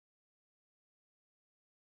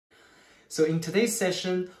So in today's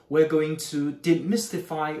session, we're going to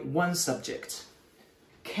demystify one subject.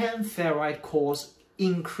 Can ferrite cause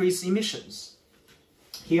increased emissions?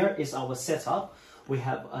 Here is our setup. We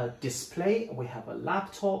have a display, we have a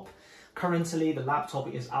laptop. Currently, the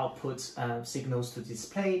laptop is output signals to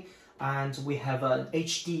display, and we have an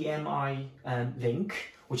HDMI link,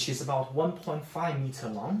 which is about 1.5 meter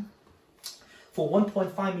long. For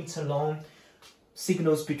 1.5 meter long,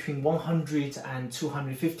 signals between 100 and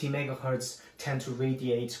 250 megahertz tend to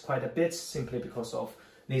radiate quite a bit, simply because of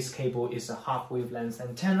this cable is a half wavelength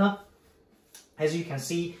antenna. As you can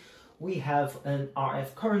see, we have an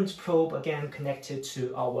RF current probe again connected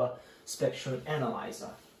to our spectrum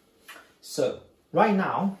analyzer. So right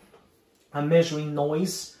now, I'm measuring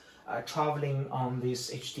noise traveling on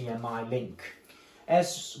this HDMI link.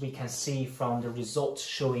 As we can see from the results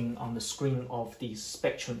showing on the screen of the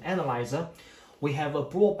spectrum analyzer, we have a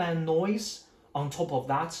broadband noise. On top of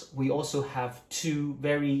that, we also have two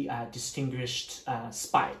very distinguished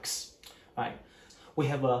spikes. Right? We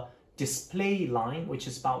have a display line, which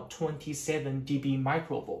is about 27 dB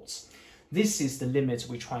microvolts. This is the limit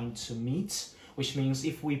we're trying to meet, which means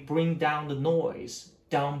if we bring down the noise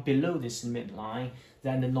down below this limit line,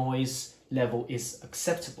 then the noise level is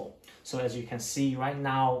acceptable. So as you can see right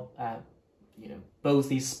now, both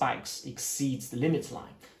these spikes exceeds the limit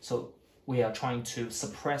line. So we are trying to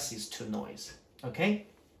suppress these two noise. Okay,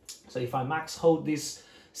 so if I max hold this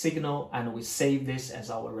signal and we save this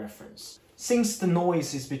as our reference. Since the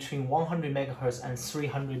noise is between 100 megahertz and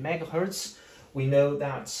 300 megahertz, we know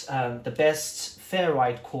that the best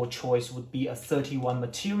ferrite core choice would be a 31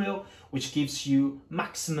 material, which gives you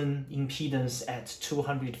maximum impedance at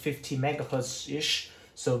 250 megahertz-ish.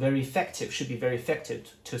 So very effective, should be very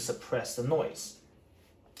effective to suppress the noise.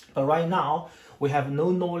 But right now, we have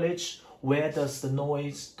no knowledge where does the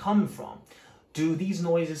noise come from. Do these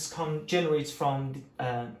noises generate from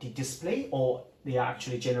the display, or they are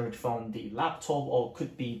actually generated from the laptop, or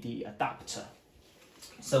could be the adapter?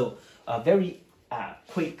 So a very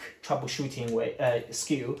quick troubleshooting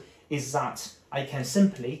skill is that I can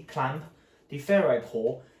simply clamp the ferrite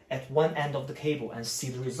core at one end of the cable and see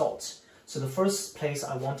the results. So the first place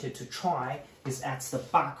I wanted to try is at the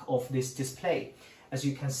back of this display. As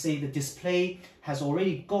you can see, the display has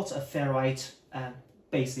already got a ferrite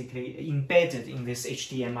basically embedded in this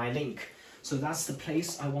HDMI link. So that's the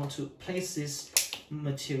place I want to place this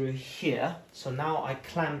material here. So now I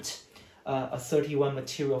clamped a 31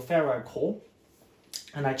 material ferrite core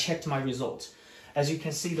and I checked my result. As you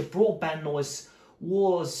can see, the broadband noise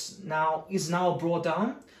is now brought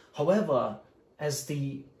down. However, as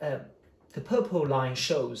the purple line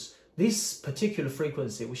shows, this particular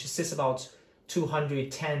frequency, which sits about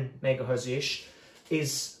 210 megahertz-ish,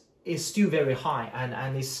 is still very high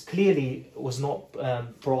and is clearly was not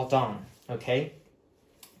brought down. Okay,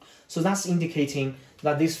 so that's indicating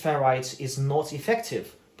that this ferrite is not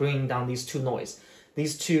effective bringing down these two noise.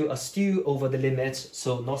 These two are still over the limit,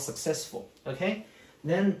 so not successful. Okay,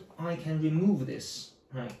 then I can remove this.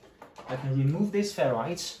 Right, I can remove this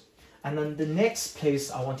ferrite, and then the next place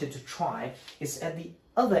I wanted to try is at the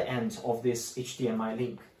other end of this HDMI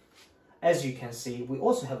link. As you can see, we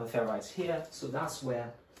also have a ferrite here, so that's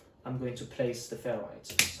where I'm going to place the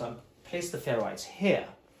ferrite. So I place the ferrite here.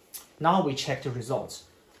 Now we check the results.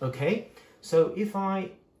 Okay, so if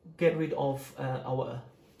I get rid of our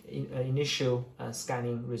initial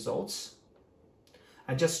scanning results,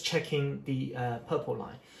 I'm just checking the purple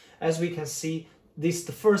line. As we can see, the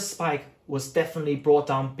first spike was definitely brought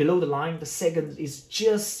down below the line. The second is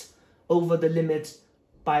just over the limit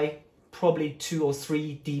by probably 2 or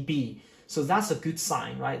 3 dB. So that's a good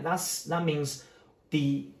sign, right? That means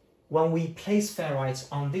when we place ferrite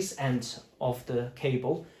on this end of the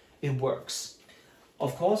cable, it works.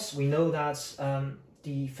 Of course, we know that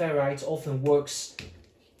the ferrite often works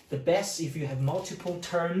the best if you have multiple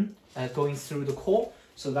turn going through the core.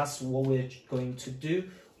 So that's what we're going to do.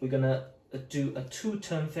 We're gonna do a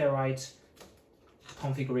 2-turn ferrite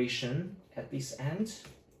configuration at this end.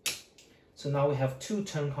 So now we have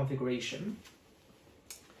 2-turn configuration.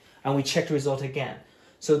 And we check the result again.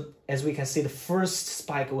 So as we can see, the first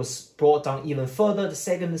spike was brought down even further. The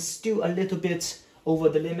second is still a little bit over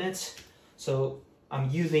the limit. So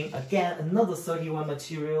I'm using again another 31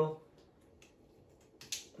 material.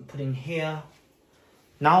 Put in here.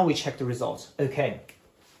 Now we check the result. Okay,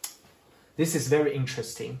 this is very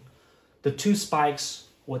interesting. The two spikes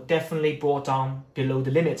were definitely brought down below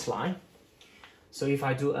the limit line. So if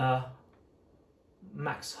I do a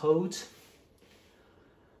max hold,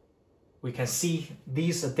 we can see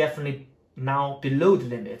these are definitely now below the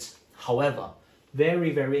limit. However,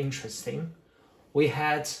 very, very interesting. we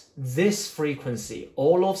had this frequency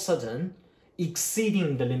all of a sudden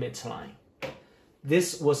exceeding the limit line.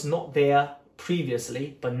 This was not there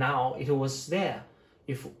previously, but now it was there.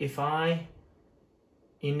 If I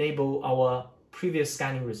enable our previous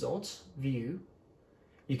scanning results view,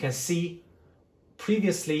 you can see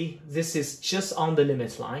previously this is just on the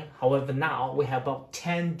limit line. However, now we have about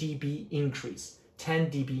 10 dB increase,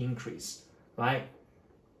 10 dB increase, right?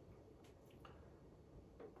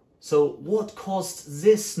 So what caused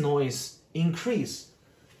this noise increase?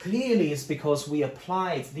 Clearly it's because we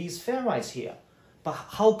applied these ferrites here. But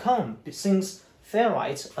how come? Since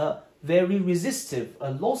ferrites are very resistive,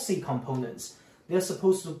 lossy components, they're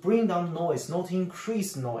supposed to bring down noise, not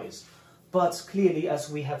increase noise. But clearly,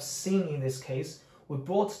 as we have seen in this case, we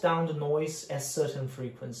brought down the noise at certain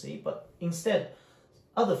frequency, but instead,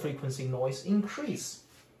 other frequency noise increase.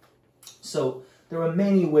 So there are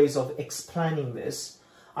many ways of explaining this.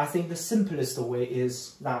 I think the simplest way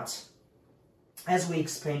is that, as we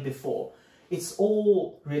explained before, it's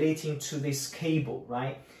all relating to this cable,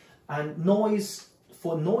 right? And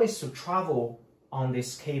for noise to travel on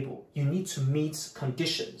this cable, you need to meet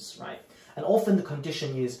conditions, right? And often the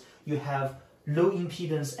condition is you have low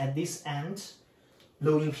impedance at this end,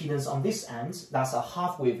 low impedance on this end, that's a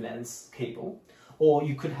half wavelength cable. Or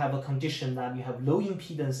you could have a condition that you have low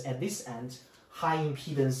impedance at this end, high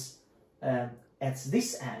impedance at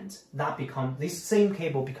this end, this same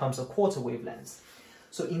cable becomes a quarter wavelength.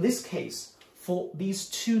 So in this case, for these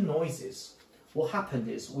two noises, what happened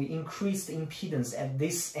is we increased the impedance at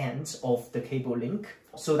this end of the cable link,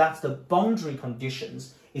 so that the boundary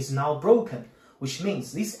conditions is now broken, which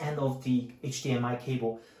means this end of the HDMI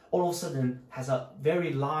cable all of a sudden has a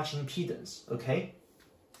very large impedance, okay?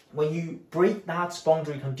 When you break that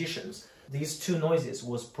boundary conditions, these two noises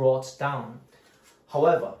was brought down.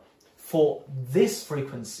 However, for this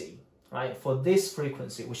frequency, right, for this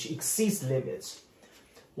frequency, which exceeds limits,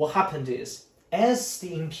 what happened is, as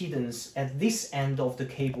the impedance at this end of the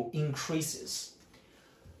cable increases,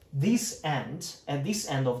 at this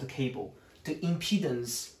end of the cable, the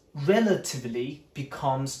impedance relatively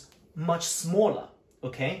becomes much smaller,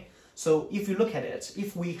 okay? So if you look at it,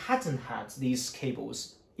 if we hadn't had these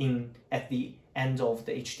cables at the end of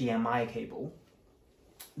the HDMI cable,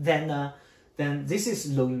 then this is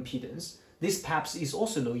low impedance. This perhaps is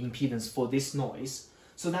also low impedance for this noise,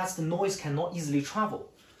 so that the noise cannot easily travel.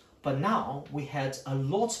 But now we had a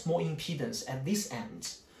lot more impedance at this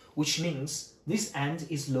end, which means this end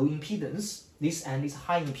is low impedance, this end is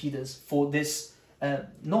high impedance for this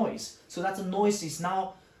noise. So that the noise is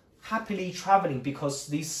now happily traveling because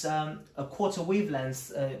this a quarter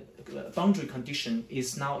wavelength boundary condition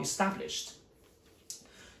is now established.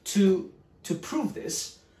 To prove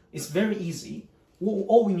this, it's very easy.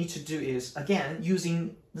 All we need to do is, again,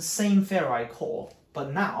 using the same ferrite core,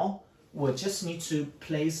 but now we'll just need to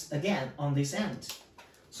place again on this end.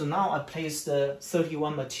 So now I place the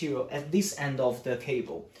 31 material at this end of the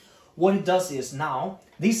cable. What it does is now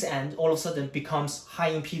this end all of a sudden becomes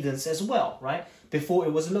high impedance as well, right? Before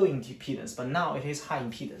it was low impedance, but now it is high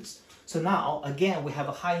impedance. So now again we have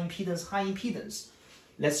a high impedance.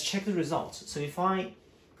 Let's check the results. So if I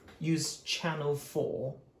use channel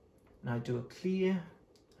 4 and I do a clear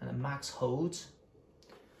and a max hold,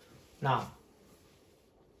 now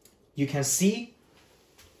you can see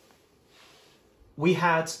we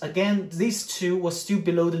had, again, these two were still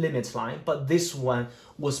below the limit line, but this one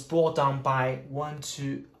was brought down by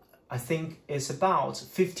I think it's about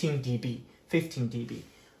 15 dB. 15 dB.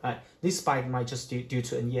 Right? This spike might just due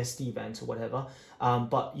to an ESD event or whatever,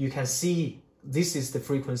 but you can see this is the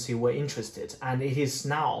frequency we're interested, and it is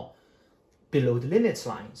now below the limit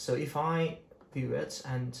line. So if I view it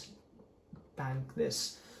and bank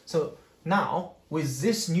this, so now with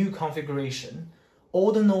this new configuration,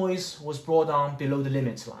 all the noise was brought down below the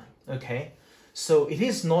limit line, okay? So it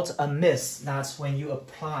is not a myth that when you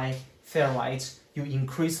apply ferrite, you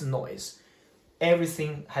increase the noise.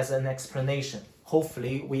 Everything has an explanation.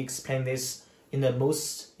 Hopefully we explain this in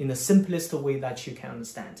the simplest way that you can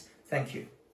understand. Thank you.